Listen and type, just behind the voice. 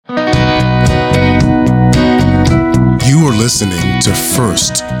listening to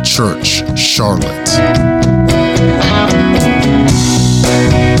First Church Charlotte.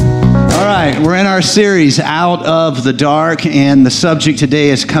 All right, we're in our series, Out of the Dark, and the subject today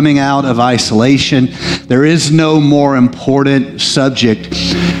is coming out of isolation. There is no more important subject,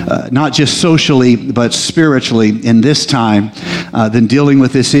 not just socially, but spiritually in this time, than dealing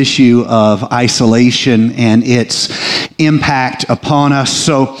with this issue of isolation and its impact upon us.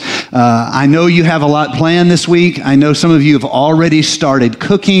 So I know you have a lot planned this week. I know some of you have already started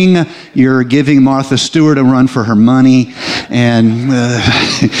cooking. You're giving Martha Stewart a run for her money, and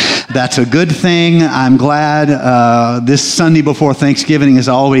that's a good thing. I'm glad. This Sunday before Thanksgiving is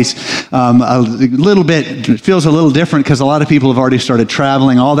always a little bit, it feels a little different because a lot of people have already started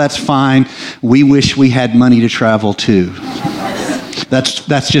traveling. All that's fine. We wish we had money to travel too.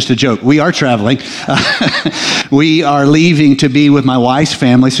 That's just a joke. We are traveling. We are leaving to be with my wife's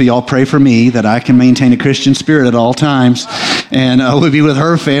family, so y'all pray for me that I can maintain a Christian spirit at all times. And we'll be with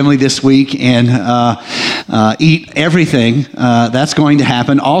her family this week and eat everything. That's going to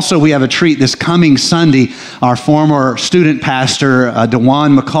happen. Also, we have a treat this coming Sunday. Our former student pastor,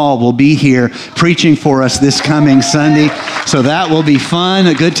 DeJuan McCall, will be here preaching for us this coming Sunday. So that will be fun,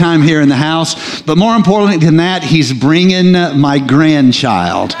 a good time here in the house. But more importantly than that, he's bringing my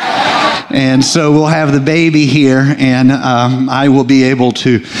grandchild. And so we'll have the baby here, and I will be able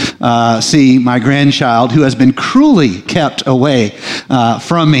to see my grandchild who has been cruelly kept away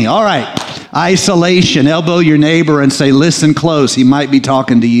from me. All right, isolation. Elbow your neighbor and say, listen close. He might be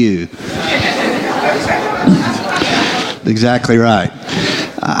talking to you. Exactly right.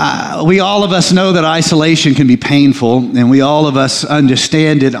 We all of us know that isolation can be painful, and we all of us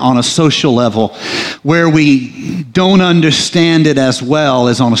understand it on a social level, where we don't understand it as well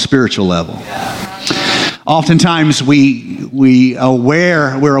as on a spiritual level. Oftentimes we're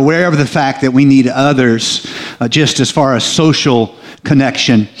aware of the fact that we need others just as far as social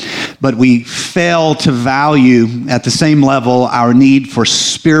connection, but we fail to value at the same level our need for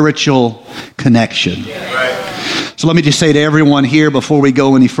spiritual connection. So let me just say to everyone here before we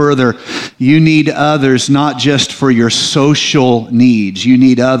go any further, you need others not just for your social needs. You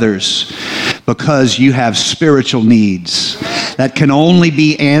need others because you have spiritual needs that can only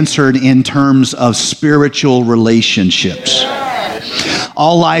be answered in terms of spiritual relationships.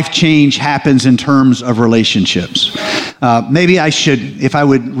 All life change happens in terms of relationships. Maybe I should, if I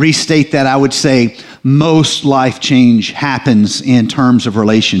would restate that, I would say most life change happens in terms of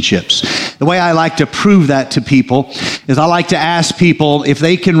relationships. The way I like to prove that to people is I like to ask people if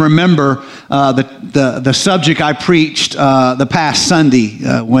they can remember the subject I preached the past Sunday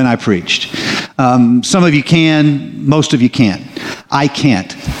when I preached. Some of you can, most of you can't. I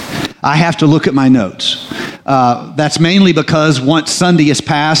can't. I have to look at my notes. That's mainly because once Sunday is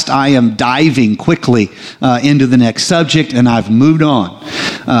passed, I am diving quickly into the next subject, and I've moved on.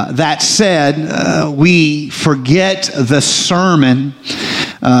 That said, we forget the sermon,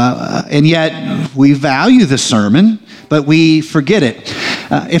 and yet we value the sermon, but we forget it.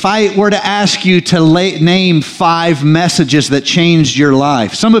 If I were to ask you to name 5 messages that changed your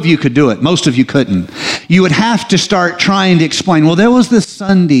life, some of you could do it, most of you couldn't. You would have to start trying to explain, well, there was this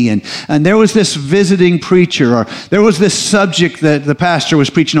Sunday, and there was this visiting preacher, or there was this subject that the pastor was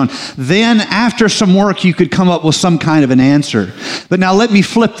preaching on. Then, after some work, you could come up with some kind of an answer. But now let me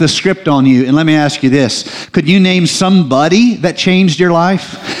flip the script on you, and let me ask you this. Could you name somebody that changed your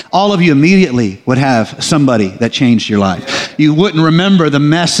life? All of you immediately would have somebody that changed your life. You wouldn't remember the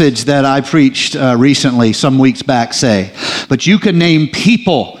message that I preached recently, some weeks back, say. But you can name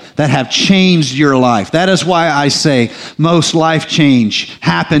people that have changed your life. That is why I say most life change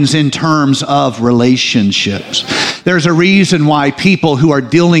happens in terms of relationships. There's a reason why people who are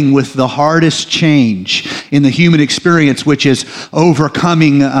dealing with the hardest change in the human experience, which is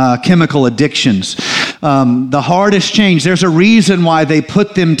overcoming chemical addictions, the hardest change, there's a reason why they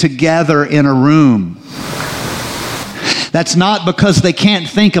put them together in a room. That's not because they can't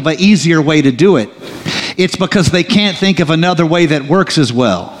think of an easier way to do it. It's because they can't think of another way that works as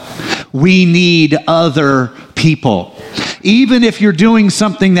well. We need other people. Even if you're doing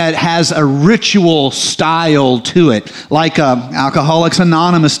something that has a ritual style to it, like a Alcoholics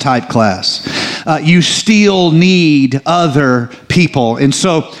Anonymous type class, you still need other people. And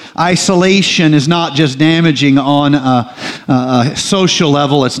so isolation is not just damaging on a social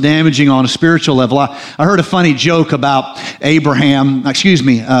level, it's damaging on a spiritual level. I heard a funny joke about Abraham.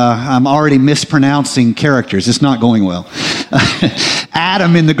 I'm already mispronouncing characters. It's not going well.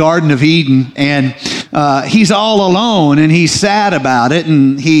 Adam in the Garden of Eden, and he's all alone, and he's sad about it,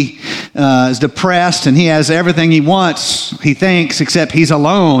 and he is depressed, and he has everything he wants, he thinks, except he's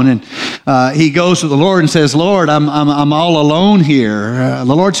alone. And he goes to the Lord and says, Lord, I'm all alone here.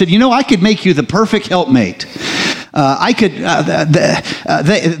 The Lord said, I could make you the perfect helpmate.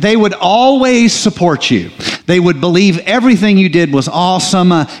 They would always support you. They would believe everything you did was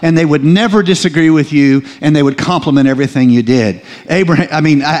awesome, and they would never disagree with you, and they would compliment everything you did.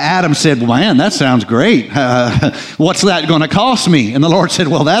 Adam said, well, man, that sounds great. What's that going to cost me? And the Lord said,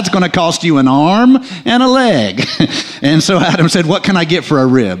 well, that's going to cost you an arm and a leg. And so Adam said, what can I get for a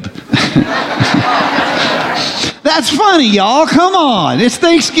rib? That's funny, y'all. Come on. It's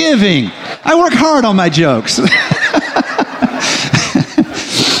Thanksgiving. I work hard on my jokes.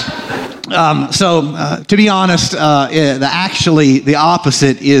 To be honest, actually the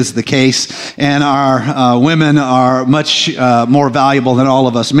opposite is the case, and our women are much more valuable than all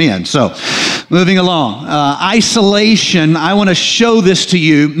of us men. So, moving along. Isolation, I want to show this to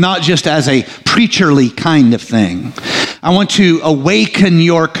you not just as a preacherly kind of thing. I want to awaken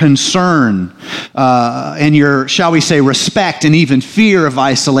your concern and your, shall we say, respect and even fear of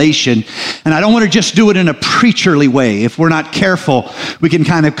isolation. And I don't want to just do it in a preacherly way. If we're not careful, we can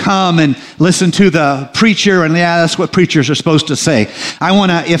kind of come and listen to the preacher and that's what preachers are supposed to say. I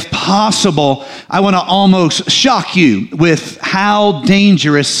want to, if possible, I want to almost shock you with how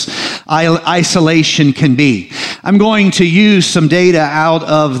dangerous isolation can be. I'm going to use some data out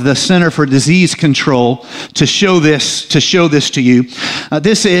of the Center for Disease Control to show this to you.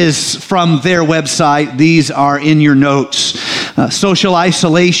 This is from their website. These are in your notes. Social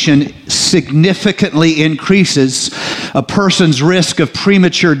isolation significantly increases a person's risk of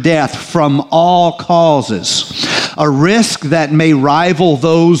premature death from all causes, a risk that may rival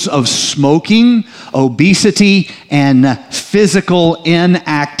those of smoking, obesity, and physical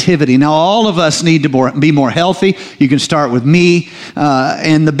inactivity. Now, all of us need to be more healthy. You can start with me.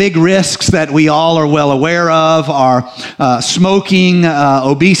 And the big risks that we all are well aware of are smoking,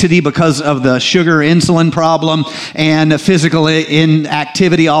 obesity because of the sugar insulin problem, and physical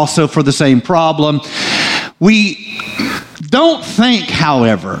inactivity also for the same problem. We don't think,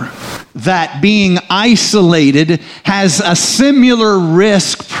 however, that being isolated has a similar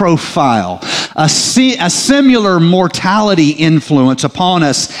risk profile, a similar mortality influence upon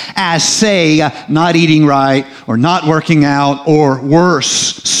us as, say, not eating right or not working out or worse,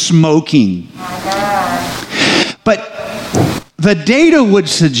 smoking. But the data would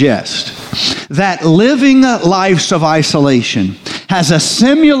suggest that living lives of isolation has a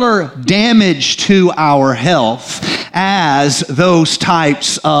similar damage to our health as those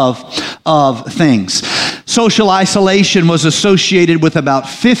types of things. Social isolation was associated with about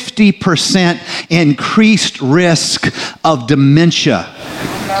 50% increased risk of dementia.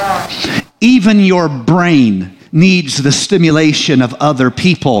 Even your brain needs the stimulation of other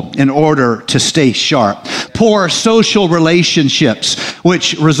people in order to stay sharp. Poor social relationships,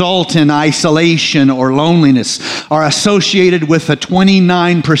 which result in isolation or loneliness, are associated with a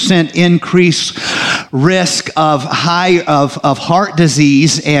 29% increased risk of heart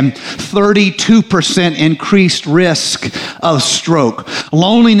disease and 32% increased risk of stroke.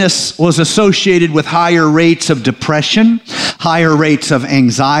 Loneliness was associated with higher rates of depression, higher rates of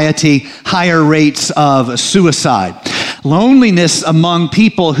anxiety, higher rates of suicide. Loneliness among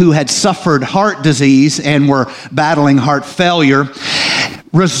people who had suffered heart disease and were battling heart failure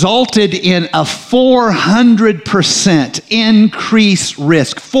resulted in a 400% increased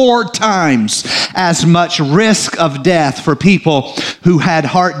risk, 4 times as much risk of death for people who had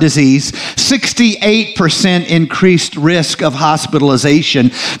heart disease, 68% increased risk of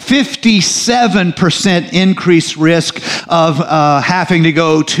hospitalization, 57% increased risk of having to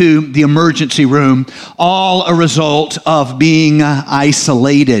go to the emergency room, all a result of being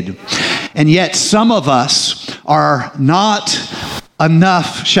isolated. And yet some of us are not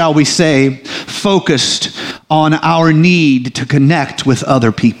enough, shall we say, focused on our need to connect with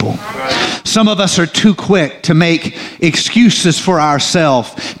other people. Some of us are too quick to make excuses for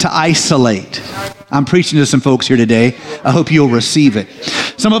ourselves to isolate. I'm preaching to some folks here today. I hope you'll receive it.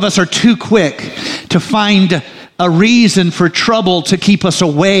 Some of us are too quick to find a reason for trouble to keep us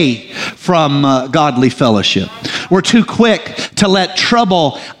away from godly fellowship. We're too quick to let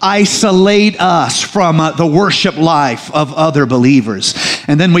trouble isolate us from the worship life of other believers.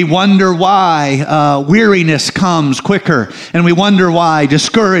 And then we wonder why weariness comes quicker, and we wonder why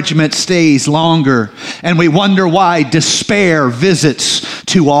discouragement stays longer, and we wonder why despair visits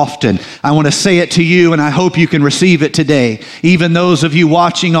too often. I want to say it to you, and I hope you can receive it today. Even those of you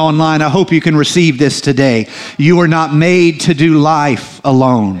watching online, I hope you can receive this today. You are not made to do life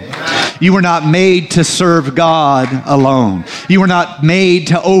alone. You were not made to serve God alone. You were not made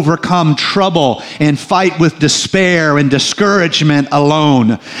to overcome trouble and fight with despair and discouragement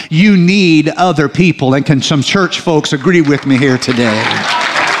alone. You need other people. And can some church folks agree with me here today?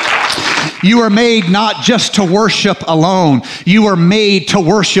 You are made not just to worship alone. You are made to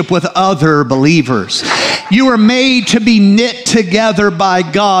worship with other believers. You are made to be knit together by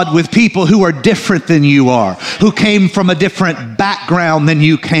God with people who are different than you are, who came from a different background than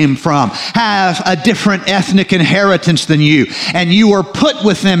you came from, have a different ethnic inheritance than you, and you were put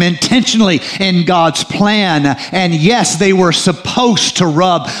with them intentionally in God's plan. And yes, they were supposed to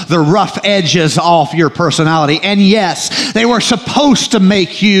rub the rough edges off your personality. And yes, they were supposed to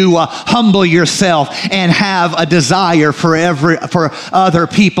make you humble yourself and have a desire for other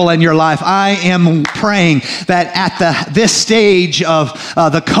people in your life. I am praying that at this stage of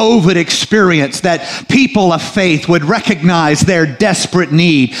the COVID experience, that people of faith would recognize their desperate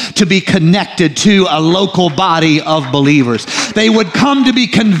need to be connected to a local body of believers. They would come to be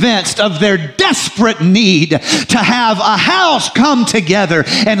convinced of their desperate need to have a house come together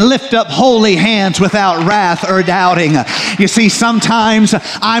and lift up holy hands without wrath or doubting. You see, sometimes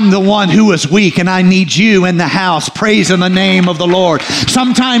I'm the one who is weak and I need you in the house praising the name of the Lord.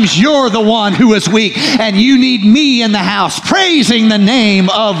 Sometimes you're the one who is weak and you need me in the house praising the name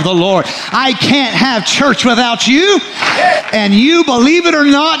of the Lord. I can't have church without you, and you, believe it or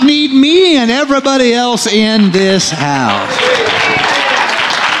not, need me and everybody else in this house.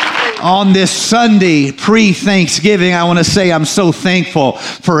 On this Sunday, pre-Thanksgiving, I want to say I'm so thankful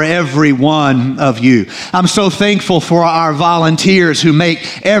for every one of you. I'm so thankful for our volunteers who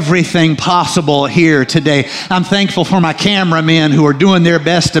make everything possible here today. I'm thankful for my cameramen who are doing their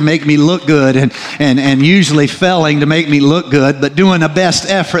best to make me look good and usually failing to make me look good, but doing the best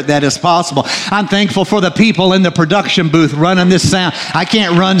effort that is possible. I'm thankful for the people in the production booth running this sound. I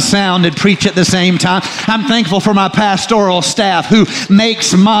can't run sound and preach at the same time. I'm thankful for my pastoral staff who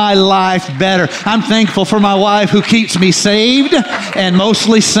makes my life better. I'm thankful for my wife who keeps me saved and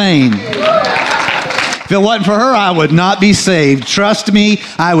mostly sane. If it wasn't for her, I would not be saved. Trust me,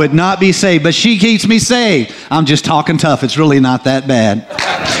 I would not be saved. But she keeps me saved. I'm just talking tough. It's really not that bad.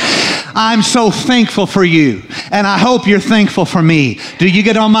 I'm so thankful for you, and I hope you're thankful for me. Do you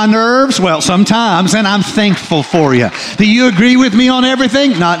get on my nerves? Well, sometimes, and I'm thankful for you. Do you agree with me on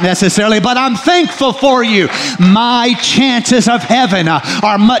everything? Not necessarily, but I'm thankful for you. My chances of heaven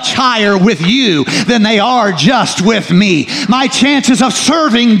are much higher with you than they are just with me. My chances of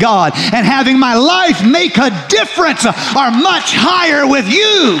serving God and having my life make a difference are much higher with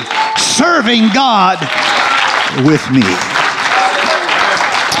you serving God with me.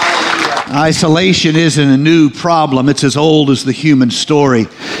 Isolation isn't a new problem. It's as old as the human story.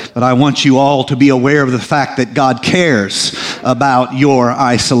 But I want you all to be aware of the fact that God cares about your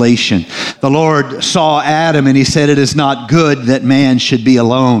isolation. The Lord saw Adam and he said, "It is not good that man should be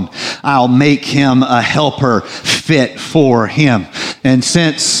alone. I'll make him a helper fit for him." And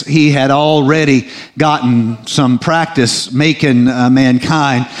since he had already gotten some practice making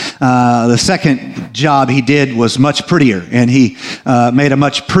mankind, the second job he did was much prettier. And he made a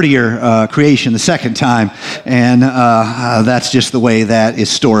much prettier creation the second time. And that's just the way that his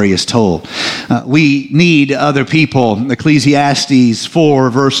story is told. We need other people. Ecclesiastes 4,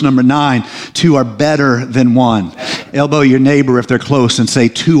 verse number 9, 2 are better than one. Elbow your neighbor if they're close and say,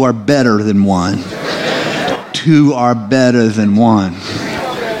 2 are better than one. 2 are better than one.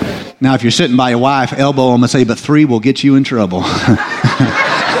 Now, if you're sitting by your wife, elbow them and say, but 3 will get you in trouble.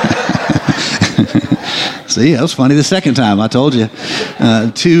 See, that was funny the second time, I told you.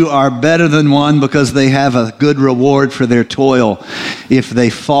 2 are better than one because they have a good reward for their toil. If they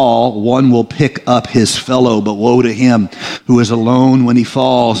fall, one will pick up his fellow, but woe to him who is alone when he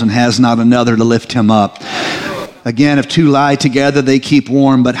falls and has not another to lift him up. Again, if 2 lie together, they keep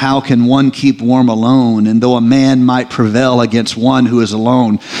warm, but how can one keep warm alone? And though a man might prevail against one who is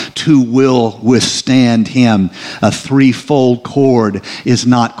alone, 2 will withstand him. A 3-fold cord is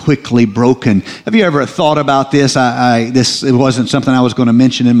not quickly broken. Have you ever thought about this? It wasn't something I was going to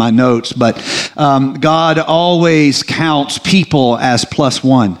mention in my notes, but God always counts people as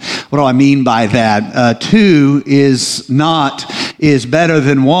 +1. What do I mean by that? 2 is better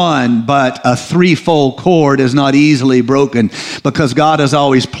than 1, but a 3-fold cord is not easily broken because God is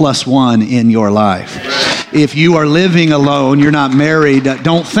always +1 in your life. If you are living alone, you're not married,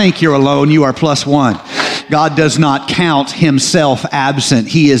 don't think you're alone, you are +1. God does not count himself absent.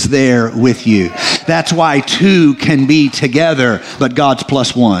 He is there with you. That's why 2 can be together, but God's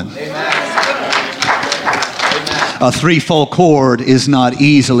 +1. Amen. a threefold cord is not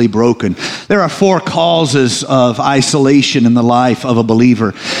easily broken. There are 4 causes of isolation in the life of a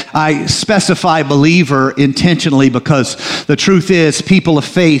believer. I specify believer intentionally because the truth is people of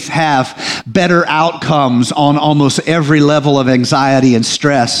faith have better outcomes on almost every level of anxiety and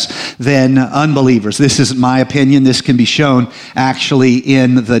stress than unbelievers. This isn't my opinion. This can be shown actually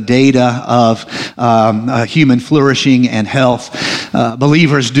in the data of human flourishing and health.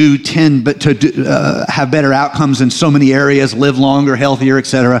 Believers do tend to have better outcomes in so many areas, live longer, healthier,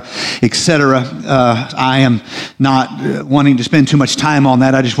 etc., etc. I am not wanting to spend too much time on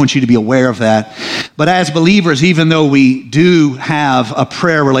that. I just want you to be aware of that. But as believers, even though we do have a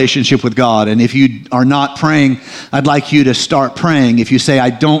prayer relationship with God, and if you are not praying, I'd like you to start praying. If you say, I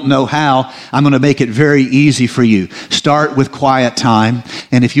don't know how, I'm going to make it very easy for you. Start with quiet time,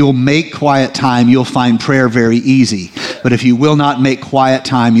 and if you'll make quiet time, you'll find prayer very easy. But if you will not make quiet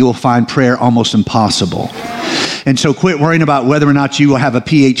time, you will find prayer almost impossible. And so quit worrying about whether or not you will have a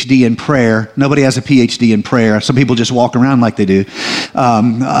PhD in prayer. Nobody has a PhD in prayer. Some people just walk around like they do.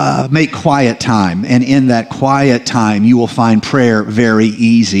 Make quiet time. And in that quiet time, you will find prayer very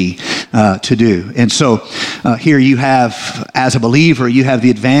easy to do. And so here you have, as a believer, you have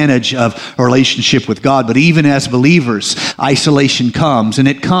the advantage of a relationship with God. But even as believers, isolation comes. And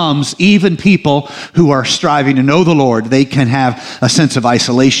it comes, even people who are striving to know the Lord, they can have a sense of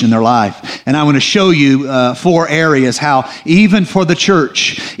isolation in their life. And I want to show you 4 areas how even for the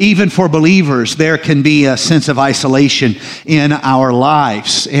church, even for believers, there can be a sense of isolation in our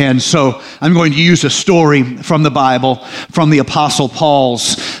lives. And so I'm going to use a story from the Bible, from the Apostle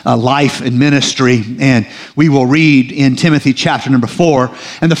Paul's life and ministry, and we will read in Timothy chapter number 4.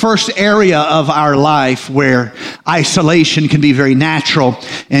 And the first area of our life where isolation can be very natural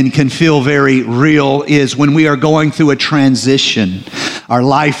and can feel very real is when we are going through a transition. Our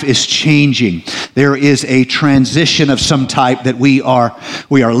life is changing. There is a transition of some type that we are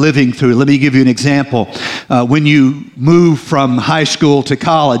living through. Let me give you an example. When you move from high school to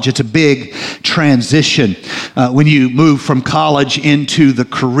college, it's a big transition. When you move from college into the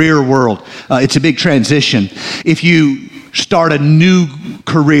career world, it's a big transition. If you start a new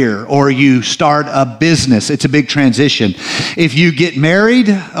career or you start a business, it's a big transition. If you get married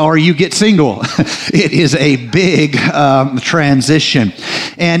or you get single, it is a big transition.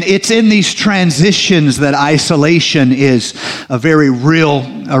 And it's in these transitions that isolation is a very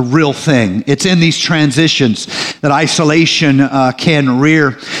real thing. It's in these transitions that isolation can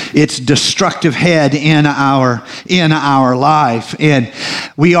rear its destructive head in our life. And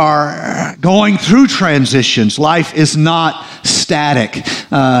we are going through transitions. Life is not static.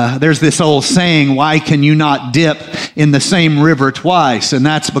 There's this old saying, why can you not dip in the same river twice? And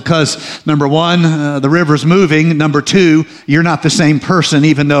that's because, number one, the river's moving. Number two, you're not the same person,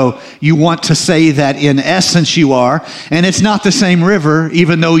 even though you want to say that in essence you are. And it's not the same river,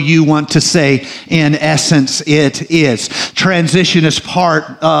 even though you want to say in essence it is. Transition is part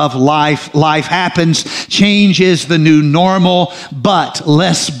of life. Life happens. Change is the new normal, but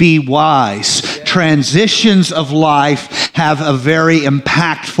let's be wise. Transitions of life have a very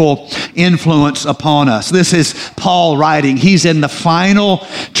impactful influence upon us. This is Paul writing. He's in the final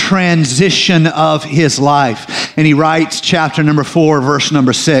transition of his life. And he writes chapter number 4, verse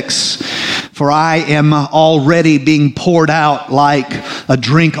number 6. For I am already being poured out like a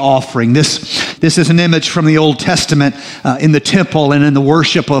drink offering. This is an image from the Old Testament in the temple and in the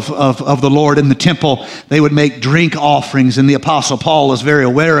worship of the Lord in the temple. They would make drink offerings, and the Apostle Paul is very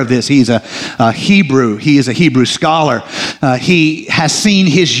aware of this. He's a Hebrew. He is a Hebrew scholar. He has seen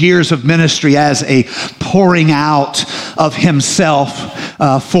his years of ministry as a pouring out of himself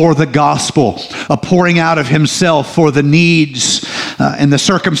for the gospel, a pouring out of himself for the needs and the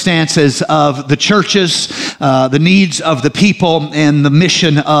circumstances of the churches, the needs of the people, and the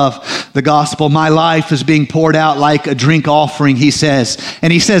mission of the gospel. My life is being poured out like a drink offering, he says.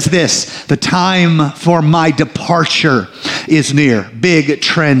 And he says this, the time for my departure is near. Big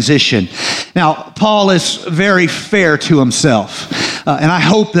transition. Now, Paul is very fair to himself. And I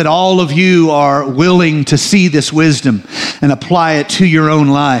hope that all of you are willing to see this wisdom and apply it to your own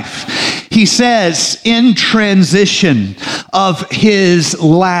life. He says, in transition of his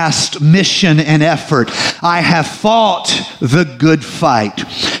last mission and effort, I have fought the good fight.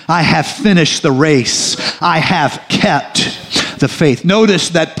 I have finished the race. I have kept the faith. Notice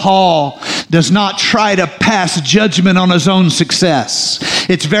that Paul does not try to pass judgment on his own success.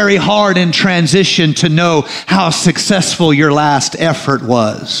 It's very hard in transition to know how successful your last effort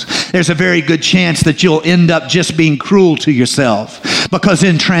was. There's a very good chance that you'll end up just being cruel to yourself, because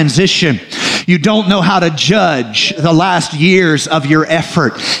in transition, You don't know how to judge the last years of your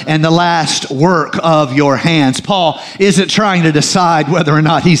effort and the last work of your hands. Paul isn't trying to decide whether or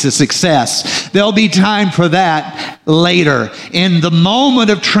not he's a success. There'll be time for that later. In the moment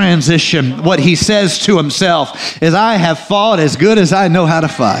of transition, what he says to himself is, I have fought as good as I know how to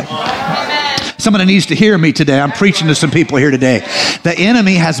fight. Somebody needs to hear me today. I'm preaching to some people here today. The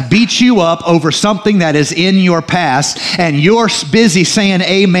enemy has beat you up over something that is in your past, and you're busy saying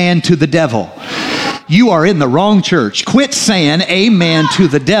amen to the devil. You are in the wrong church. Quit saying amen to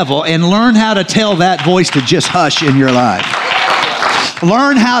the devil and learn how to tell that voice to just hush in your life.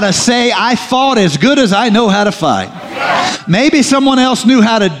 Learn how to say, I fought as good as I know how to fight. Maybe someone else knew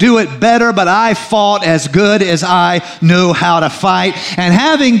how to do it better, but I fought as good as I knew how to fight. And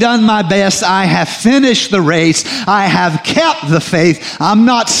having done my best, I have finished the race. I have kept the faith. I'm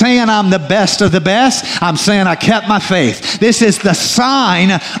not saying I'm the best of the best. I'm saying I kept my faith. This is the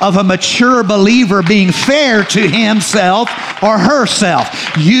sign of a mature believer being fair to himself or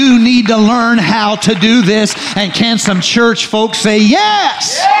herself. You need to learn how to do this. And can some church folks say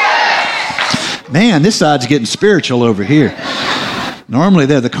yes? Man, this side's getting spiritual over here. Normally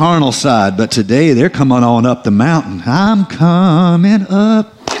they're the carnal side, but today they're coming on up the mountain. I'm coming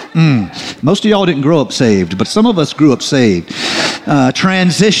up. Most of y'all didn't grow up saved, but some of us grew up saved.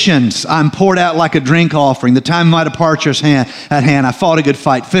 Transitions. I'm poured out like a drink offering. The time of my departure's at hand. I fought a good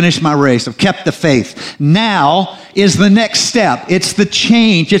fight, finished my race. I've kept the faith. Now is the next step. It's the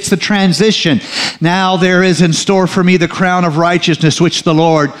change. It's the transition. Now there is in store for me the crown of righteousness, which the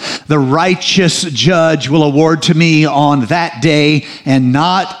Lord, the righteous judge, will award to me on that day, and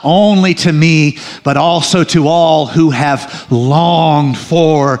not only to me, but also to all who have longed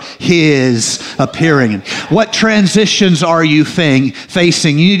for his appearing. What transitions are you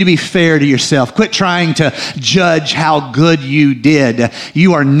facing? You need to be fair to yourself. Quit trying to judge how good you did.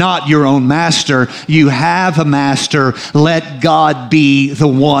 You are not your own master. You have a master. Let God be the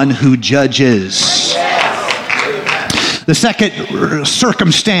one who judges. The second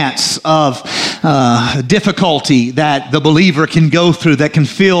circumstance of difficulty that the believer can go through that can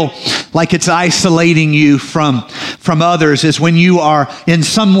feel like it's isolating you from others is when you are in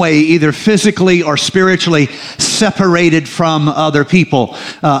some way either physically or spiritually separated from other people,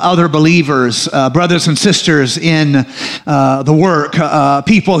 other believers, brothers and sisters in the work,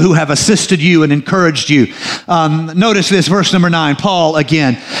 people who have assisted you and encouraged you. Notice this, verse number 9, Paul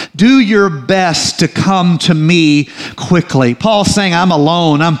again, do your best to come to me quickly. Paul's saying, I'm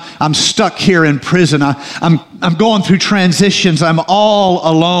alone. I'm stuck here in prison. I'm going through transitions. I'm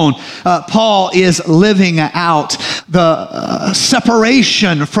all alone. Paul is living out the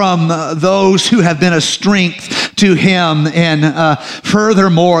separation from those who have been a strength to him, and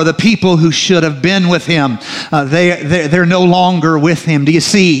furthermore, the people who should have been with him, they're no longer with him. Do you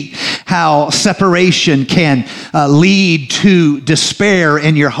see how separation can lead to despair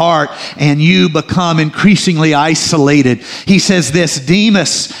in your heart, and you become increasingly isolated? He says this,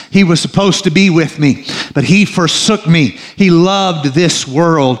 Demas, he was supposed to be with me, but he forsook me. He loved this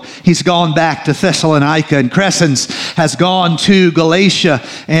world. He's gone back to Thessalonica, and Crescens has gone to Galatia,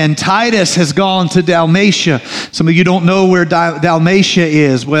 and Titus has gone to Dalmatia. Some of you don't know where Dalmatia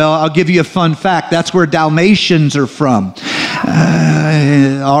is. Well, I'll give you a fun fact. That's where Dalmatians are from.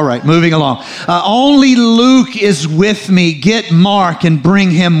 All right, moving along. Only Luke is with me. Get Mark and bring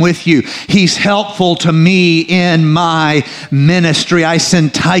him with you. He's helpful to me in my ministry. I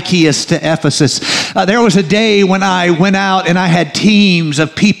send Tychicus to Ephesus. There was a day when I went out and I had teams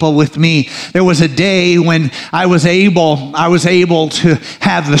of people with me. There was a day when I was able to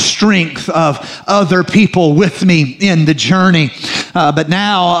have the strength of other people with me in the journey. But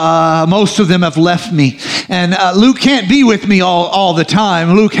now most of them have left me. And Luke can't be with me all the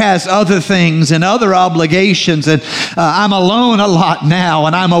time. Luke has other things and other obligations, and I'm alone a lot now,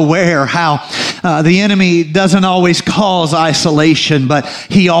 and I'm aware how the enemy doesn't always cause isolation, but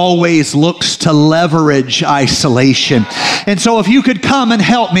he always looks to leverage isolation. And so if you could come and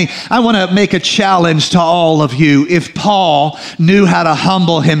help me, I want to make a challenge to all of you. If Paul knew how to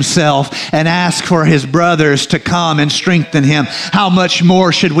humble himself and ask for his brothers to come and strengthen him, how much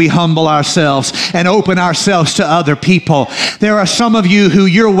more should we humble ourselves and open ourselves to other people? There are some of you who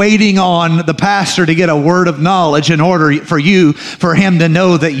you're waiting on the pastor to get a word of knowledge in order for him to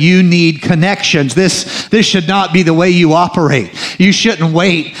know that you need connection connections. This should not be the way you operate. You shouldn't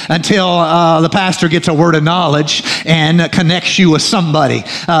wait until the pastor gets a word of knowledge and connects you with somebody.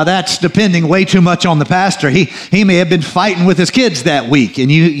 That's depending way too much on the pastor. He may have been fighting with his kids that week, and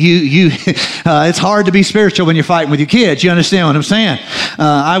it's hard to be spiritual when you're fighting with your kids. You understand what I'm saying?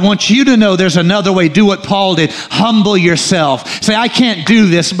 I want you to know there's another way. Do what Paul did. Humble yourself. Say, I can't do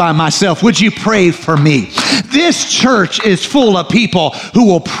this by myself. Would you pray for me? This church is full of people who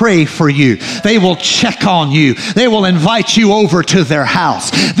will pray for you. They will check on you. They will invite you over to their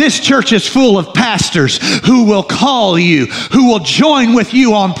house. This church is full of pastors who will call you, who will join with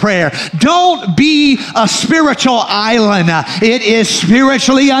you on prayer. Don't be a spiritual island. It is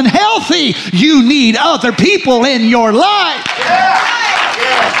spiritually unhealthy. You need other people in your life.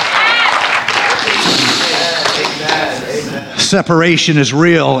 Separation is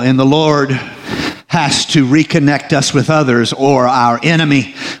real, and the Lord has to reconnect us with others, or our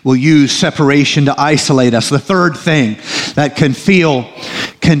enemy will use separation to isolate us. The third thing that can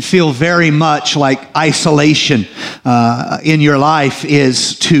feel very much like isolation in your life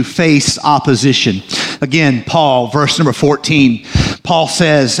is to face opposition. Again, Paul, verse number 14, Paul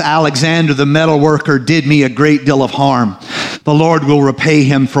says, Alexander the metal worker did me a great deal of harm. The Lord will repay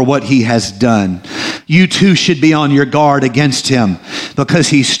him for what he has done. You too should be on your guard against him, because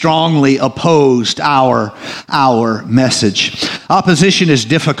he strongly opposed our message. Opposition is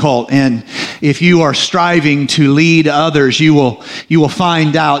difficult, and if you are striving to lead others, you will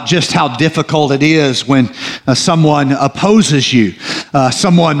find out just how difficult it is when someone opposes you,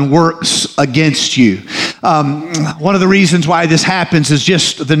 someone works against you. One of the reasons why this happens is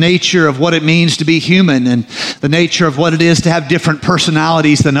just the nature of what it means to be human, and the nature of what it is to have different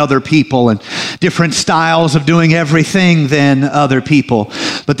personalities than other people, and different styles of doing everything than other people.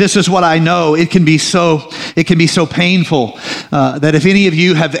 But this is what I know. It can be so painful that if any of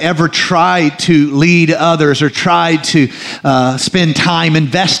you have ever tried to lead others, or tried to spend time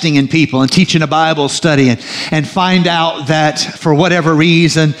investing in people and teaching a Bible study, and find out that for whatever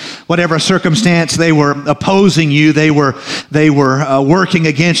reason, whatever circumstance, they were opposing you, they were working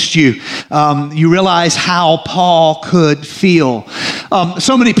against you, you realize how Paul could feel.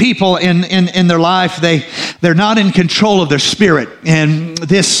 So many people in their life, they're not in control of their spirit, and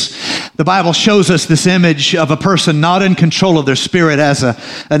the Bible shows us this image of a person not in control of their spirit as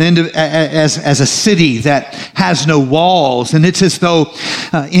a city that has no walls, and it's as though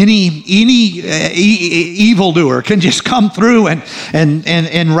any evildoer can just come through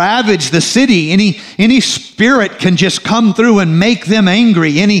and ravage the city. Any spirit can just come through and make them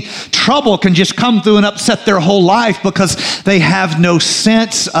angry. Any trouble can just come through and upset their whole life, because they have no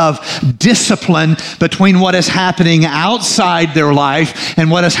sense of discipline between what is happening outside their life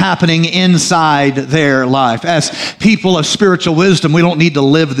and what is happening inside their life. As people of spiritual wisdom, we don't need to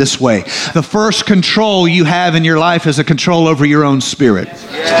live this way. The first control you have in your life is a control over your own spirit.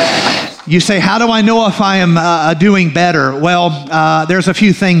 You say, how do I know if I am doing better? Well, there's a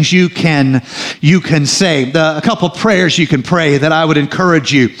few things you can say. A couple prayers you can pray that I would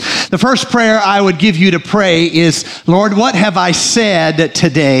encourage you. The first prayer I would give you to pray is, Lord, what have I said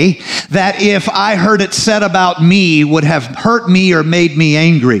today that if I heard it said about me would have hurt me or made me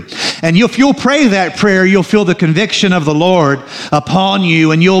angry? And if you'll pray that prayer, you'll feel the conviction of the Lord upon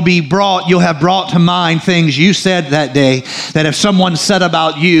you, and you'll have brought to mind things you said that day that if someone said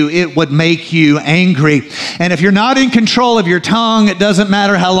about you, it would make you angry. And if you're not in control of your tongue, it doesn't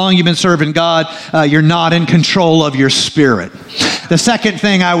matter how long you've been serving God, you're not in control of your spirit. The second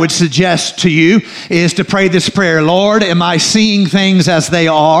thing I would suggest to you is to pray this prayer: Lord, am I seeing things as they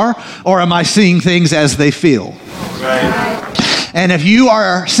are, or am I seeing things as they feel? Right. And if you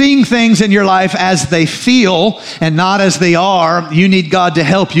are seeing things in your life as they feel and not as they are, you need God to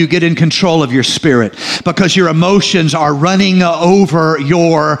help you get in control of your spirit, because your emotions are running over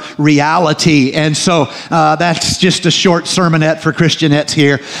your reality. And so that's just a short sermonette for Christianettes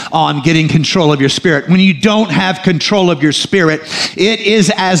here on getting control of your spirit. When you don't have control of your spirit, it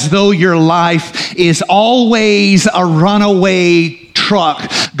is as though your life is always a runaway truck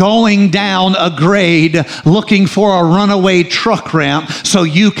going down a grade looking for a runaway truck ramp so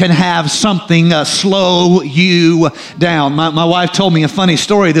you can have something slow you down. My wife told me a funny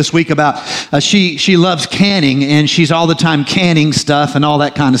story this week about she loves canning, and she's all the time canning stuff and all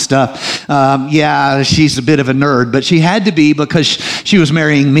that kind of stuff. Yeah, she's a bit of a nerd, but she had to be because she was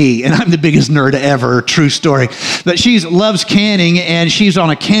marrying me, and I'm the biggest nerd ever. True story. But she loves canning, and she's on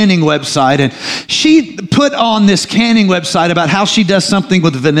a canning website, and she put on this canning website about how she does something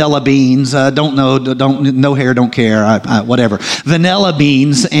with vanilla beans. Don't no hair, don't care, whatever. Vanilla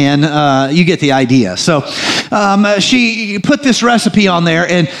beans, and you get the idea. So she put this recipe on there,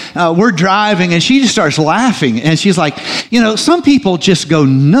 and we're driving, and she just starts laughing, and she's like, some people just go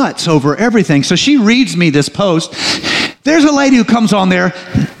nuts over everything. So she reads me this post. There's a lady who comes on there,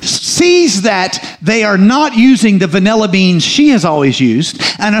 sees that they are not using the vanilla beans she has always used,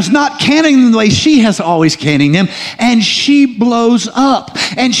 and is not canning them the way she has always canning them, and she blows up.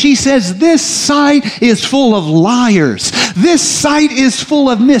 And she says, this site is full of liars. This site is full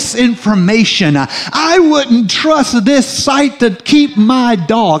of misinformation. I wouldn't trust this site to keep my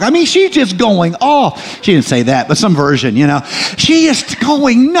dog. I mean, she's just going off. She didn't say that, but some version, She is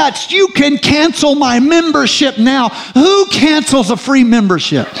going nuts. You can cancel my membership now. Who cancels a free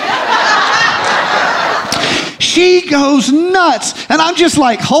membership? She goes nuts. And I'm just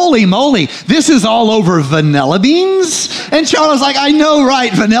like, holy moly, this is all over vanilla beans? And Charlotte's like, I know,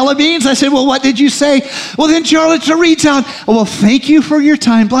 right, vanilla beans? I said, well, what did you say? Well, then Charlotte reads out, well, thank you for your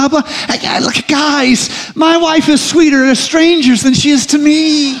time, blah, blah. Look, guys, my wife is sweeter to strangers than she is to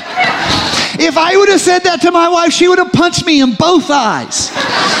me. If I would have said that to my wife, she would have punched me in both eyes.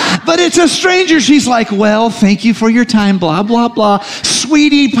 But it's a stranger. She's like, well, thank you for your time, blah, blah, blah.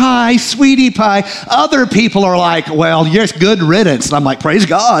 Sweetie pie, sweetie pie. Other people are like, well, yes, good riddance. And I'm like, praise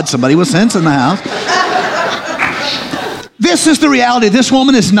God, somebody with sense in the house. This is the reality. This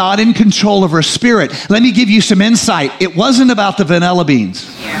woman is not in control of her spirit. Let me give you some insight. It wasn't about the vanilla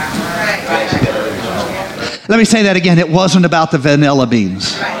beans. Let me say that again. It wasn't about the vanilla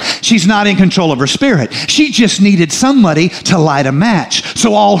beans. She's not in control of her spirit. She just needed somebody to light a match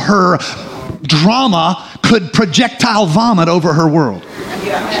so all her drama could projectile vomit over her world.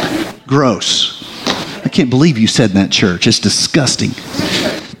 Gross. I can't believe you said in that church. It's disgusting.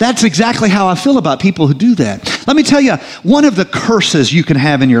 That's exactly how I feel about people who do that. Let me tell you, one of the curses you can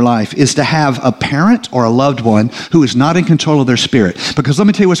have in your life is to have a parent or a loved one who is not in control of their spirit. Because let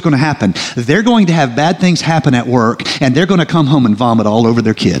me tell you what's going to happen. They're going to have bad things happen at work, and they're going to come home and vomit all over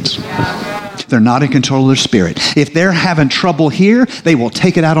their kids. They're not in control of their spirit. If they're having trouble here, they will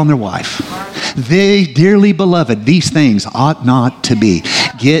take it out on their wife. They, dearly beloved, these things ought not to be.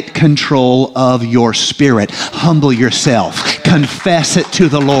 Get control of your spirit. Humble yourself. Confess it to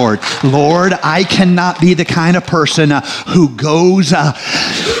the Lord. Lord, I cannot be the kind of person who goes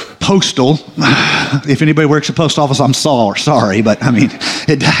postal. If anybody works at the post office, I'm sorry, but I mean,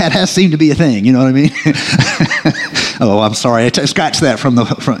 it has seemed to be a thing. You know what I mean? Oh, I'm sorry. Scratch that from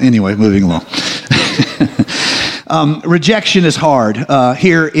anyway, moving along. Rejection is hard.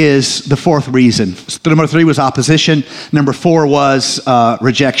 Here is the fourth reason. Number 3 was opposition. Number 4 was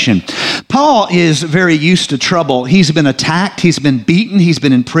rejection. Paul is very used to trouble. He's been attacked. He's been beaten. He's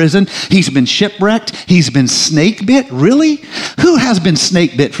been in prison. He's been shipwrecked. He's been snake bit. Really? Who has been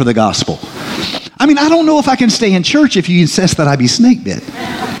snake bit for the gospel? I mean, I don't know if I can stay in church if you insist that I be snake bit.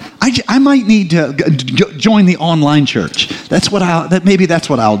 I might need to join the online church. Maybe that's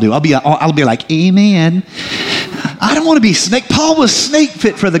what I'll do. I'll be like, amen. I don't want to be snake. Paul was snake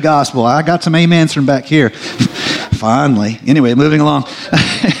fit for the gospel. I got some amens from back here. Finally. Anyway, moving along.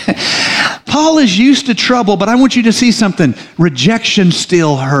 Paul is used to trouble, but I want you to see something. Rejection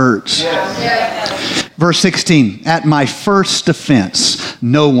still hurts. Yes. Verse 16, at my first offense,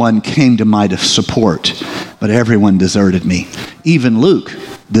 no one came to my support, but everyone deserted me. Even Luke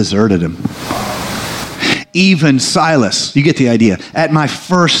deserted him. Even Silas, you get the idea. At my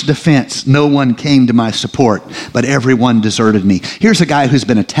first defense, no one came to my support, but everyone deserted me. Here's a guy who's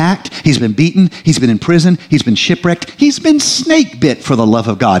been attacked, he's been beaten, he's been in prison, he's been shipwrecked, he's been snake bit for the love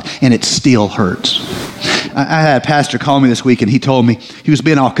of God, and it still hurts. I had a pastor call me this week, and he told me, he was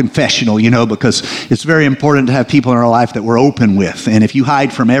being all confessional, because it's very important to have people in our life that we're open with. And if you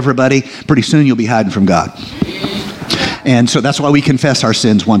hide from everybody, pretty soon you'll be hiding from God. And so that's why we confess our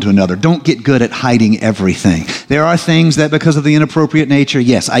sins one to another. Don't get good at hiding everything. There are things that because of the inappropriate nature,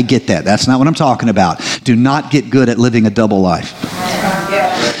 yes, I get that. That's not what I'm talking about. Do not get good at living a double life.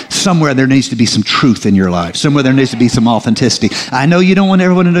 Somewhere there needs to be some truth in your life. Somewhere there needs to be some authenticity. I know you don't want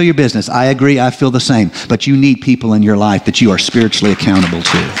everyone to know your business. I agree. I feel the same. But you need people in your life that you are spiritually accountable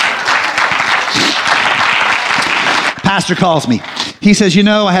to. Pastor calls me. He says,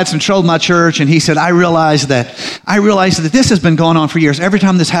 I had some trouble in my church, and he said, I realized that this has been going on for years. Every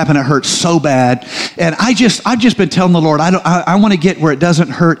time this happened, it hurts so bad. And I've just been telling the Lord, I want to get where it doesn't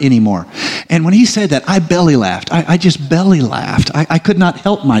hurt anymore. And when he said that, I belly laughed. I just belly laughed. I could not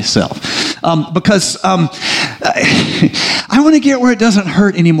help myself because I want to get where it doesn't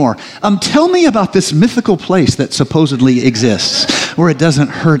hurt anymore. Tell me about this mythical place that supposedly exists where it doesn't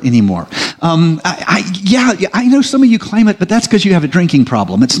hurt anymore. I know some of you claim it, but that's because you have a drinking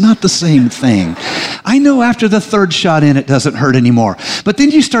problem. It's not the same thing. I know after the third shot in, it doesn't hurt anymore. But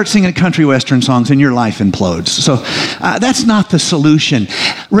then you start singing country western songs and your life implodes. So that's not the solution.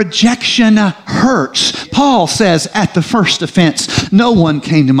 Rejection hurts. Paul says at the first offense, no one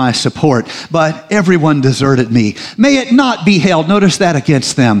came to my support, but everyone deserted me. May it not be held, notice that,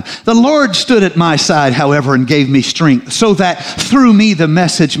 against them. The Lord stood at my side, however, and gave me strength, so that through me the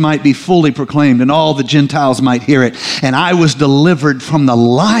message might be fully proclaimed and all the Gentiles might hear it. And I was delivered from the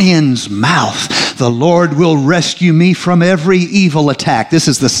lion's mouth. The Lord will rescue me from every evil attack. This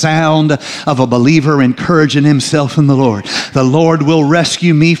is the sound of a believer encouraging himself in the Lord. The Lord will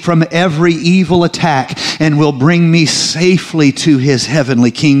rescue me from every evil attack and will bring me safely to his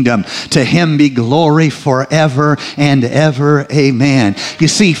heavenly kingdom. To him be glory forever and ever. Amen. You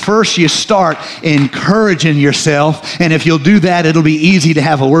see, first you start encouraging yourself, and if you'll do that, it'll be easy to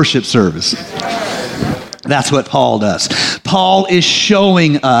have a worship service. That's what Paul does. Paul is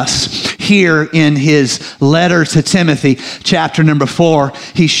showing us here in his letter to Timothy, chapter number 4,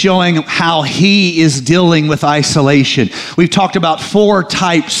 he's showing how he is dealing with isolation. We've talked about 4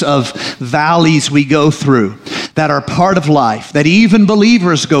 types of valleys we go through that are part of life, that even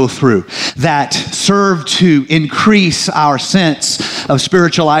believers go through, that serve to increase our sense of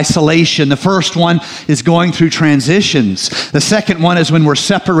spiritual isolation. The first one is going through transitions. The second one is when we're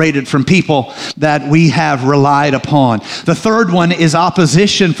separated from people that we have relied upon. The third one is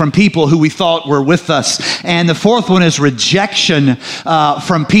opposition from people who we thought were with us. And the fourth one is rejection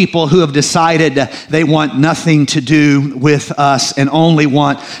from people who have decided they want nothing to do with us and only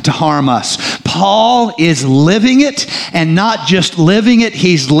want to harm us. Paul is living it, and not just living it,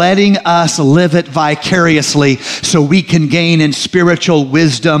 he's letting us live it vicariously so we can gain in spiritual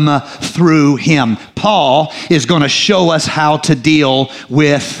wisdom through him. Paul is going to show us how to deal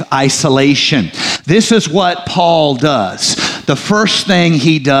with isolation. This is what Paul does. The first thing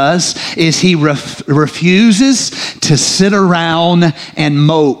he does is he refuses to sit around and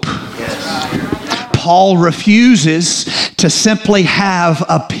mope. Paul refuses to simply have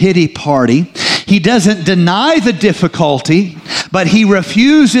a pity party. He doesn't deny the difficulty, but he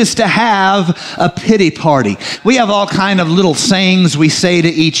refuses to have a pity party. We have all kind of little sayings we say to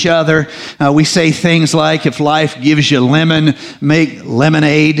each other. We say things like, if life gives you lemon, make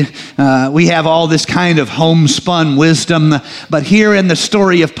lemonade. We have all this kind of homespun wisdom. But here in the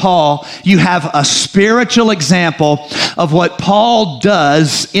story of Paul, you have a spiritual example of what Paul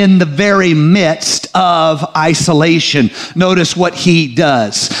does in the very midst of isolation. Notice what he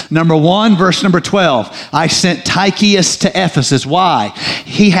does. Number 1, verse number 12. I sent Tychicus to Ephesus. Why?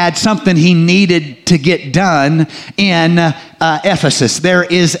 He had something he needed to get done in Ephesus. There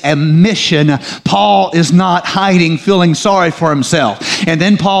is a mission. Paul is not hiding, feeling sorry for himself. And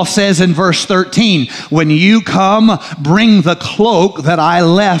then Paul says in verse 13, when you come, bring the cloak that I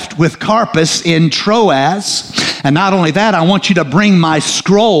left with Carpus in Troas. And not only that, I want you to bring my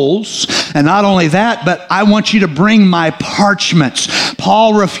scrolls. And not only that, but I want you to bring my parchments.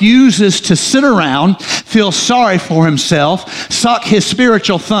 Paul refuses to sit around, feel sorry for himself, suck his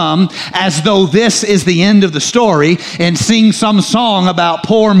spiritual thumb as though this is the end of the story, and sing some song about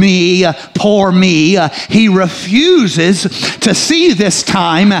poor me, poor me. He refuses to see this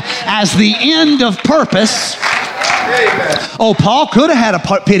time as the end of purpose. Oh, Paul could have had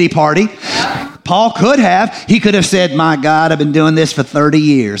a pity party. Paul could have. He could have said, my God, I've been doing this for 30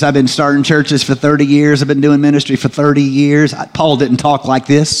 years. I've been starting churches for 30 years. I've been doing ministry for 30 years. Paul didn't talk like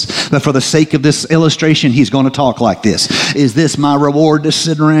this, but for the sake of this illustration, he's going to talk like this. Is this my reward to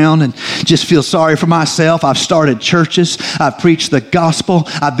sit around and just feel sorry for myself? I've started churches. I've preached the gospel.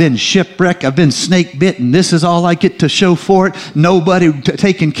 I've been shipwrecked. I've been snake bitten. This is all I get to show for it. Nobody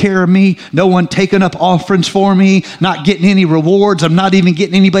taking care of me. No one taking up offerings for me. Not getting any rewards. I'm not even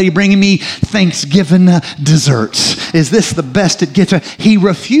getting anybody bringing me Thanksgiving desserts. Is this the best it gets? He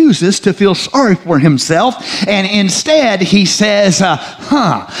refuses to feel sorry for himself, and instead he says,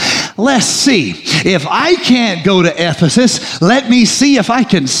 let's see. If I can't go to Ephesus, let me see if I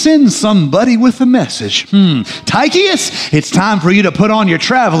can send somebody with a message. Tychicus, it's time for you to put on your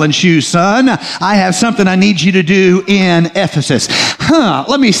traveling shoes, son. I have something I need you to do in Ephesus.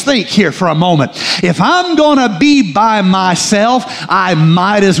 Let me think here for a moment. If I'm going to be by myself, I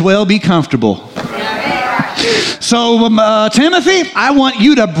might as well be comfortable. So, Timothy, I want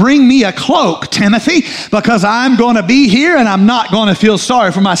you to bring me a cloak, Timothy, because I'm going to be here and I'm not going to feel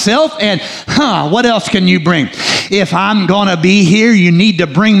sorry for myself. And, what else can you bring? If I'm going to be here, you need to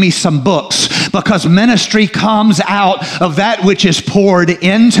bring me some books, because ministry comes out of that which is poured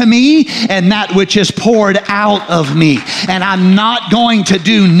into me and that which is poured out of me. And I'm not going to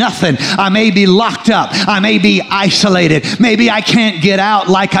do nothing. I may be locked up. I may be isolated. Maybe I can't get out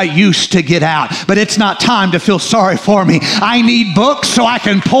like I used to get out, but it's not time to feel sorry for me. I need books so I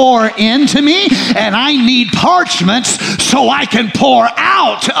can pour into me, and I need parchments so I can pour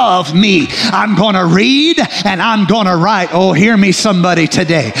out of me. I'm going to read and I'm going to write. Oh, hear me somebody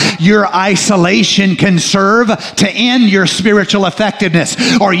today. Your isolation can serve to end your spiritual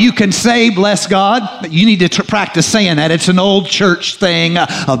effectiveness. Or you can say, bless God, but you need to practice saying that. It's an old church thing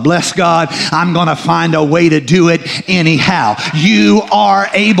of bless God, I'm going to find a way to do it anyhow. You are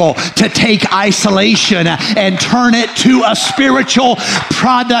able to take isolation and turn it to a spiritual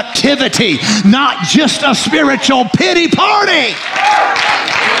productivity, not just a spiritual pity party.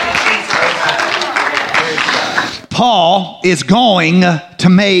 Paul is going to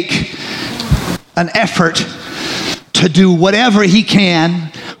make an effort to do whatever he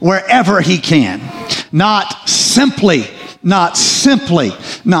can, wherever he can. Not simply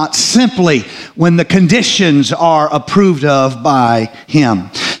when the conditions are approved of by him.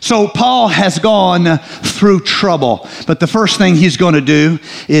 So Paul has gone through trouble, but the first thing he's going to do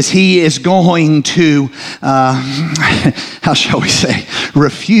is he is going to, how shall we say,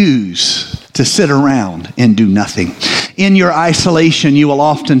 refuse to sit around and do nothing. In your isolation, you will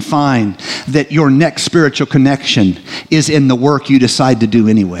often find that your next spiritual connection is in the work you decide to do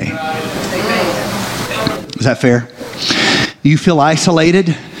anyway. Is that fair? You feel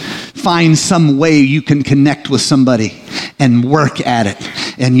isolated? Find some way you can connect with somebody and work at it,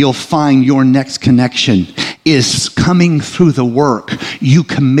 and you'll find your next connection is coming through the work you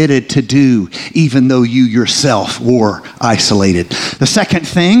committed to do, even though you yourself were isolated. The second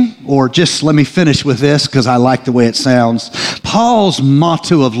thing, or just let me finish with this because I like the way it sounds. Paul's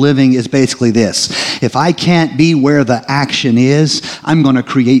motto of living is basically this: if I can't be where the action is, I'm going to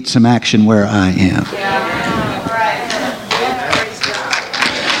create some action where I am.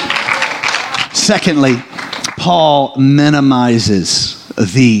 Secondly, Paul minimizes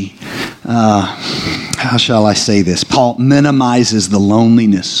the, how shall I say this? Paul minimizes the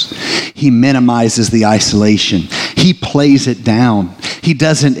loneliness. He minimizes the isolation. He plays it down. He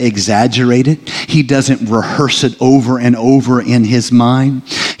doesn't exaggerate it. He doesn't rehearse it over and over in his mind.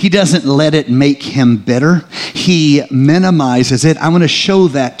 He doesn't let it make him bitter. He minimizes it. I want to show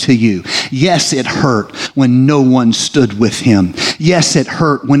that to you. Yes, it hurt when no one stood with him. Yes, it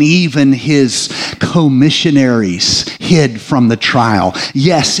hurt when even his co-missionaries hid from the trial.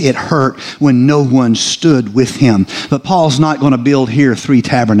 Yes, it hurt when no one stood with him. But Paul's not going to build here 3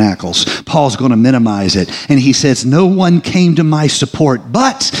 tabernacles. Paul's going to minimize it. And he says, no one came to my support,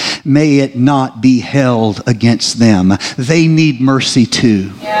 but may it not be held against them. They need mercy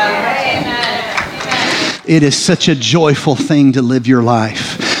too. It is such a joyful thing to live your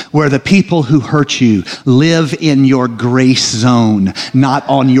life where the people who hurt you live in your grace zone, not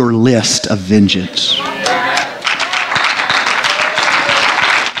on your list of vengeance.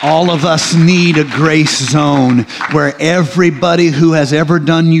 All of us need a grace zone where everybody who has ever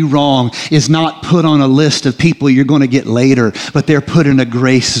done you wrong is not put on a list of people you're going to get later, but they're put in a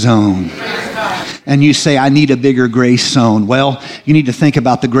grace zone. And you say, I need a bigger grace zone. Well, you need to think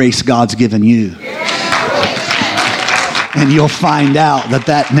about the grace God's given you. And you'll find out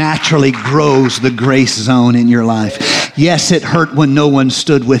that naturally grows the grace zone in your life. Yes, it hurt when no one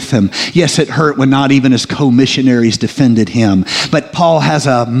stood with him. Yes, it hurt when not even his co-missionaries defended him. But Paul has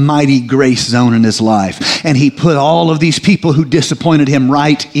a mighty grace zone in his life. And he put all of these people who disappointed him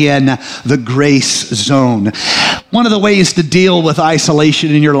right in the grace zone. One of the ways to deal with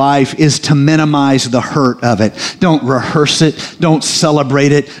isolation in your life is to minimize the hurt of it. Don't rehearse it. Don't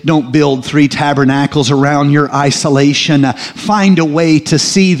celebrate it. Don't build 3 tabernacles around your isolation. Find a way to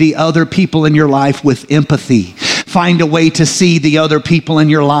see the other people in your life with empathy. Find a way to see the other people in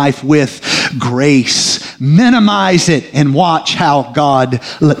your life with grace. Minimize it and watch how God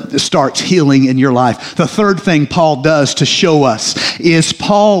starts healing in your life. The third thing Paul does to show us is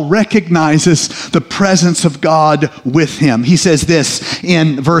Paul recognizes the presence of God with him. He says this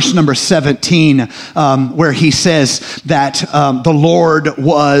in verse number 17, where he says that the Lord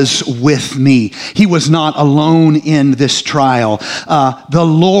was with me. He was not alone in this trial. The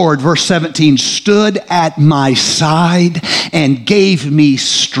Lord, verse 17, stood at my side and gave me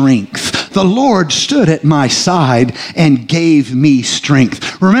strength. The Lord stood at my side and gave me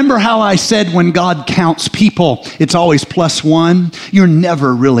strength. Remember how I said when God counts people, it's always +1? You're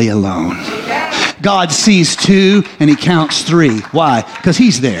never really alone. God sees 2 and he counts 3. Why? Because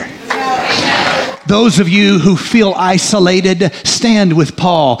he's there. Those of you who feel isolated, stand with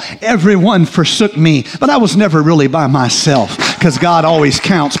Paul. Everyone forsook me, but I was never really by myself, because God always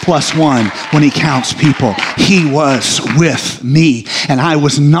counts +1 when he counts people. He was with me, and I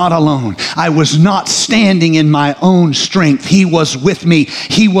was not alone. I was not standing in my own strength. He was with me.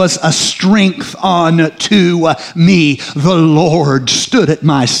 He was a strength unto me. The Lord stood at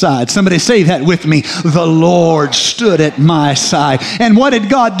my side. Somebody say that with me. The Lord stood at my side. And what did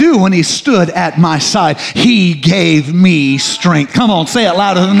God do when he stood at my side? He gave me strength. Come on, say it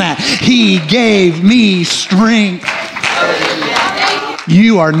louder than that. He gave me strength.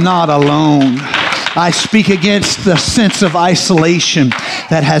 You are not alone. I speak against the sense of isolation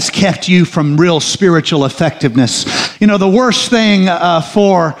that has kept you from real spiritual effectiveness. You know, the worst thing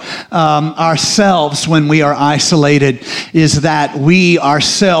for ourselves when we are isolated is that we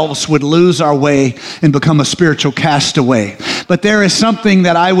ourselves would lose our way and become a spiritual castaway. But there is something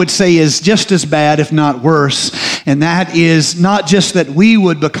that I would say is just as bad, if not worse, and that is not just that we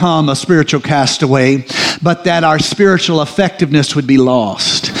would become a spiritual castaway, but that our spiritual effectiveness would be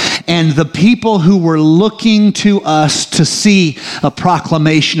lost. And the people who were looking to us to see a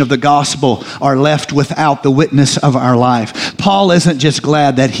proclamation of the gospel are left without the witness of our life. Paul isn't just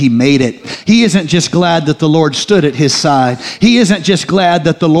glad that he made it. He isn't just glad that the Lord stood at his side. He isn't just glad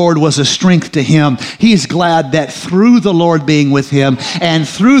that the Lord was a strength to him. He's glad that through the Lord being with him and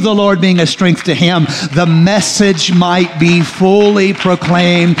through the Lord being a strength to him, the message might be fully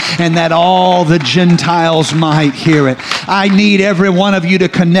proclaimed and that all the Gentiles might hear it. I need every one of you to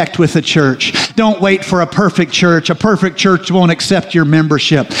connect with the church. Don't wait for a perfect church. A perfect church won't accept your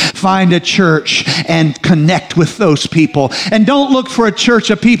membership. Find a church and connect with those people. And don't look for a church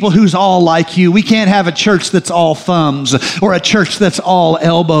of people who's all like you. We can't have a church that's all thumbs or a church that's all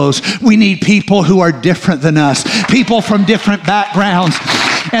elbows. We need people who are different than us, people from different backgrounds.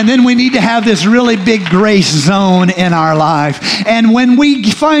 And then we need to have this really big grace zone in our life. And when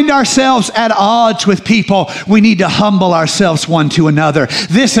we find ourselves at odds with people, we need to humble ourselves one to another.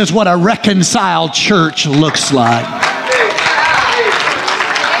 This is what a reconciled church looks like.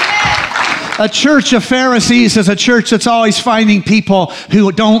 A church of Pharisees is a church that's always finding people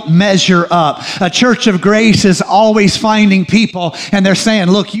who don't measure up. A church of grace is always finding people, and they're saying,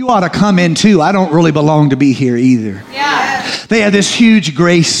 look, you ought to come in too. I don't really belong to be here either. Yeah. They have this huge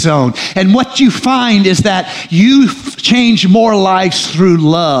grace zone. And what you find is that you change more lives through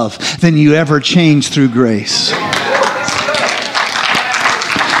love than you ever change through grace.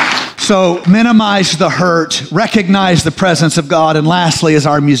 So minimize the hurt, recognize the presence of God, and lastly, as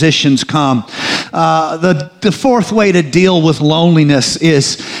our musicians come, the fourth way to deal with loneliness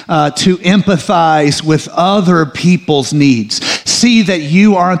is to empathize with other people's needs. See that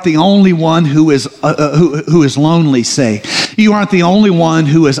you aren't the only one who is lonely, say. You aren't the only one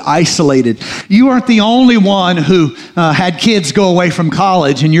who is isolated. You aren't the only one who had kids go away from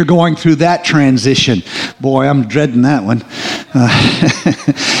college and you're going through that transition. Boy, I'm dreading that one.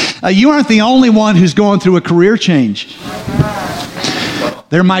 You aren't the only one who's going through a career change.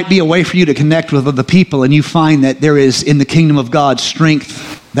 There might be a way for you to connect with other people, and you find that there is in the kingdom of God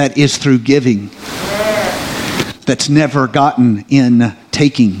strength that is through giving, that's never gotten in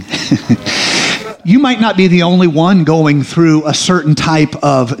taking. You might not be the only one going through a certain type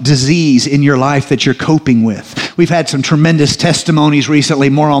of disease in your life that you're coping with. We've had some tremendous testimonies recently,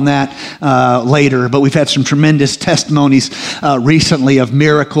 more on that later, but we've had some tremendous testimonies recently of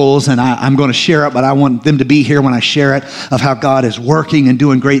miracles, and I'm going to share it, but I want them to be here when I share it, of how God is working and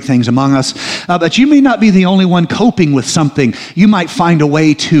doing great things among us. But you may not be the only one coping with something. You might find a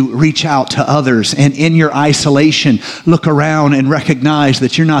way to reach out to others, and in your isolation, look around and recognize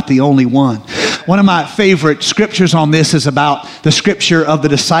that you're not the only one. One of my favorite scriptures on this is about the scripture of the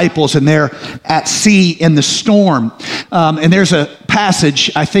disciples, and they're at sea in the storm. And there's a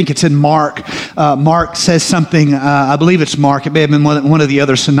passage, I think it's in Mark. Mark says something, I believe it's Mark. It may have been one of the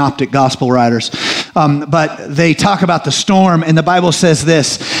other synoptic gospel writers. But they talk about the storm, and the Bible says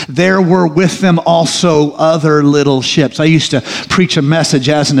this: there were with them also other little ships. I used to preach a message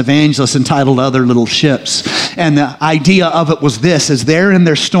as an evangelist entitled Other Little Ships. And the idea of it was this: is they're in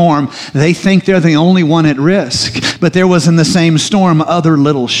their storm, they think they're the only one at risk. But there was in the same storm other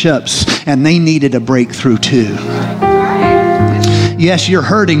little ships, and they needed a breakthrough too. Yes, you're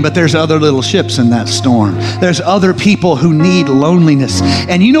hurting, but there's other little ships in that storm. There's other people who need loneliness.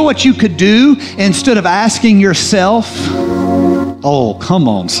 And you know what you could do instead of asking yourself, oh, come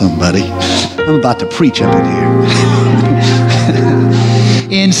on, somebody. I'm about to preach up in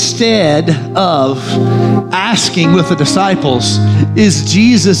here. Instead of asking with the disciples, is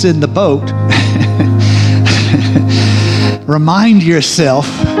Jesus in the boat? Remind yourself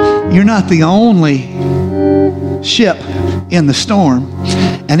You're not the only ship in the storm.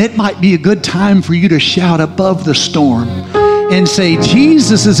 And it might be a good time for you to shout above the storm and say,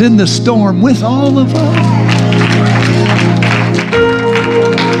 Jesus is in the storm with all of us.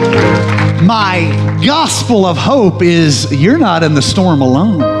 My gospel of hope is you're not in the storm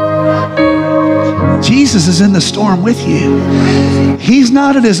alone. Jesus is in the storm with you. He's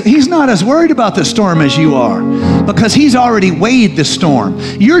not as worried about the storm as you are, because he's already weighed the storm.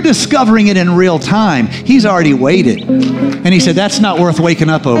 You're discovering it in real time. He's already weighed it. And he said, that's not worth waking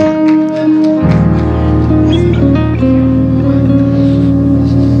up over.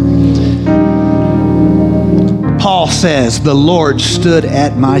 Paul says, the Lord stood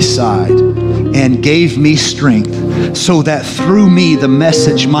at my side and gave me strength so that through me the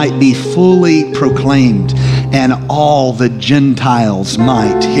message might be fully proclaimed and all the Gentiles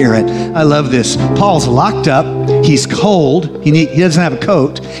might hear it. I love this. Paul's locked up. He's cold. He doesn't have a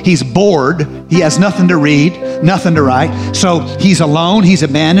coat. He's bored. He has nothing to read, nothing to write. So he's alone. He's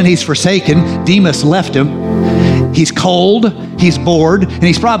abandoned. He's forsaken. Demas left him. He's cold, he's bored, and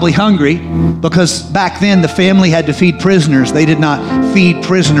he's probably hungry, because back then the family had to feed prisoners. They did not feed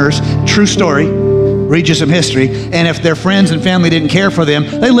prisoners. True story. Read you some history. And if their friends and family didn't care for them,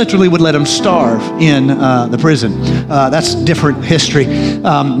 they literally would let them starve in the prison. That's different history.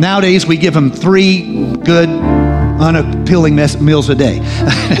 Nowadays, we give them 3 good, unappealing meals a day.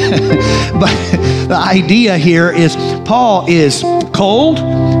 But the idea here is Paul is cold,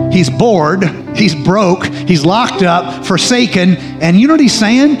 he's bored, he's broke, he's locked up, forsaken, and you know what he's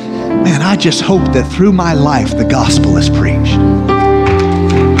saying? Man, I just hope that through my life the gospel is preached.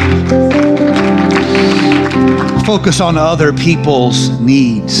 Focus on other people's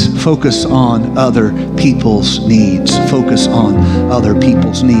needs. Focus on other people's needs. Focus on other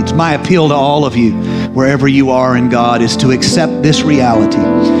people's needs. My appeal to all of you, wherever you are in God, is to accept this reality.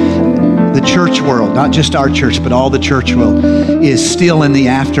 The church world, not just our church, but all the church world, is still in the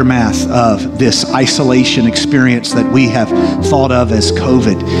aftermath of this isolation experience that we have thought of as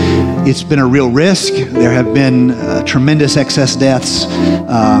COVID. It's been a real risk. There have been tremendous excess deaths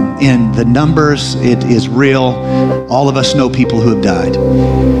in the numbers. It is real. All of us know people who have died.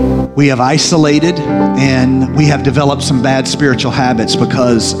 We have isolated, and we have developed some bad spiritual habits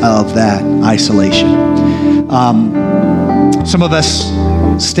because of that isolation. Some of us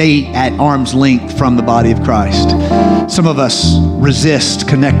stay at arm's length from the body of Christ. Some of us resist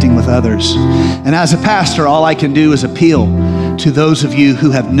connecting with others. And as a pastor, all I can do is appeal to those of you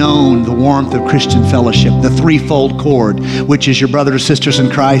who have known the warmth of Christian fellowship, the threefold cord, which is your brothers and sisters in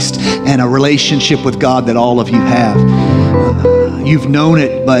Christ and a relationship with God that all of you have. You've known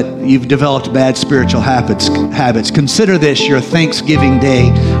it, but you've developed bad spiritual habits. Consider this your Thanksgiving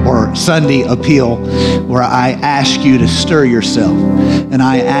Day or Sunday appeal, where I ask you to stir yourself and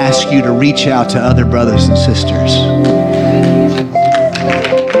I ask you to reach out to other brothers and sisters.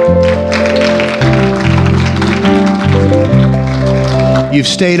 You've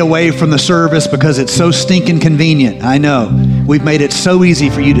stayed away from the service because it's so stinking convenient. I know. We've made it so easy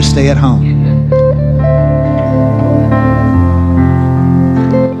for you to stay at home.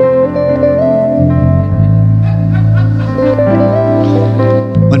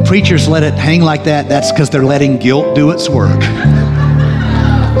 When preachers let it hang like that, that's because they're letting guilt do its work.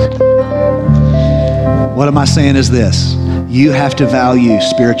 What am I saying is this: you have to value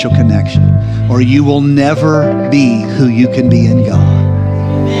spiritual connection, or you will never be who you can be in God.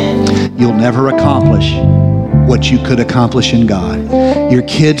 You'll never accomplish what you could accomplish in God. Your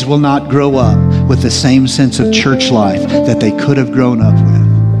kids will not grow up with the same sense of church life that they could have grown up with.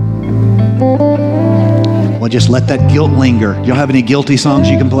 Well, just let that guilt linger. Do y'all have any guilty songs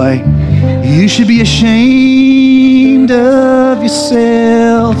you can play? You should be ashamed of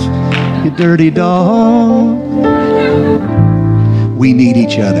yourself, you dirty dog. We need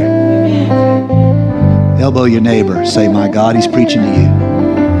each other. Elbow your neighbor. Say, my God, he's preaching to you.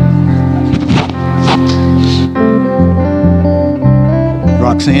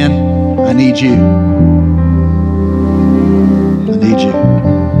 Roxanne, I need you. I need you.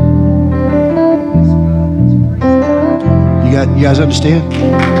 You guys understand?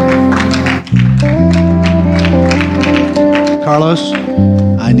 Carlos,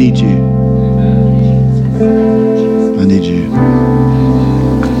 I need you. I need you.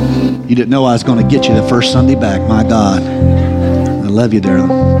 You didn't know I was going to get you the first Sunday back. My God. I love you, darling.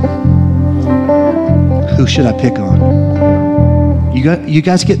 Who should I pick on? You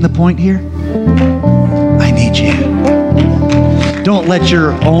guys getting the point here? I need you. don't let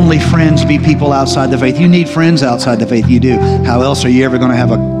your only friends be people outside the faith. You need friends outside the faith. You do. How else are you ever going to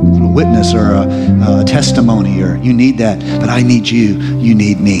have a witness or a testimony? Or you need that. But I need you. You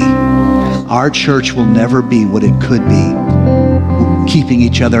need me. Our church will never be what it could be, keeping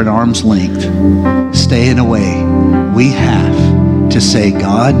each other at arm's length, staying away. We have to say,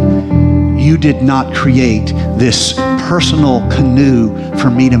 God, you did not create this personal canoe for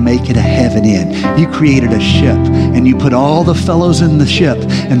me to make it a heaven in. You created a ship, and you put all the fellows in the ship,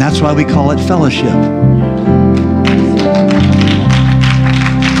 and that's why we call it fellowship.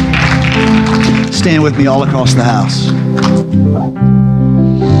 Stand with me all across the house.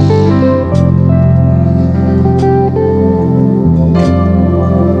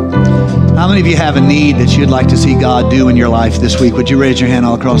 How many of you have a need that you'd like to see God do in your life this week? Would you raise your hand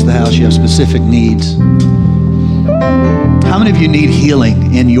all across the house? You have specific needs. How many of you need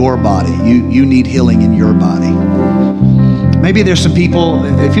healing in your body? You need healing in your body. Maybe there's some people,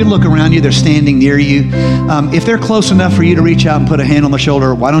 if you look around you, they're standing near you. If they're close enough for you to reach out and put a hand on the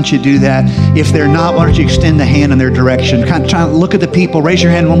shoulder, why don't you do that? If they're not, why don't you extend the hand in their direction? Kind of try to look at the people. Raise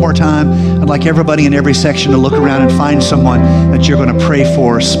your hand one more time. I'd like everybody in every section to look around and find someone that you're going to pray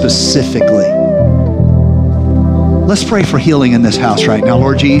for specifically. Let's pray for healing in this house right now.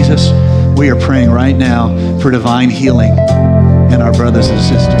 Lord Jesus, we are praying right now for divine healing in our brothers and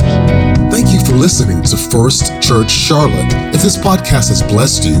sisters. Thank you for listening to First Church Charlotte. If this podcast has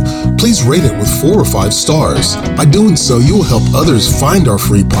blessed you, please rate it with 4 or 5 stars. By doing so, you will help others find our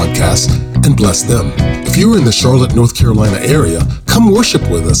free podcast and bless them. If you're in the Charlotte, North Carolina area, come worship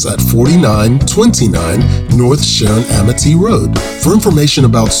with us at 4929 North Sharon Amity Road. For information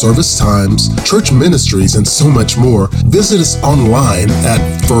about service times, church ministries, and so much more, visit us online at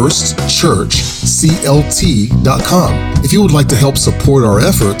firstchurchclt.com. If you would like to help support our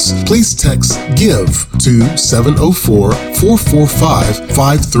efforts, please text GIVE to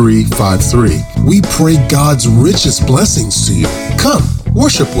 704-445-5353. We pray God's richest blessings to you. Come,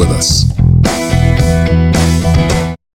 worship with us.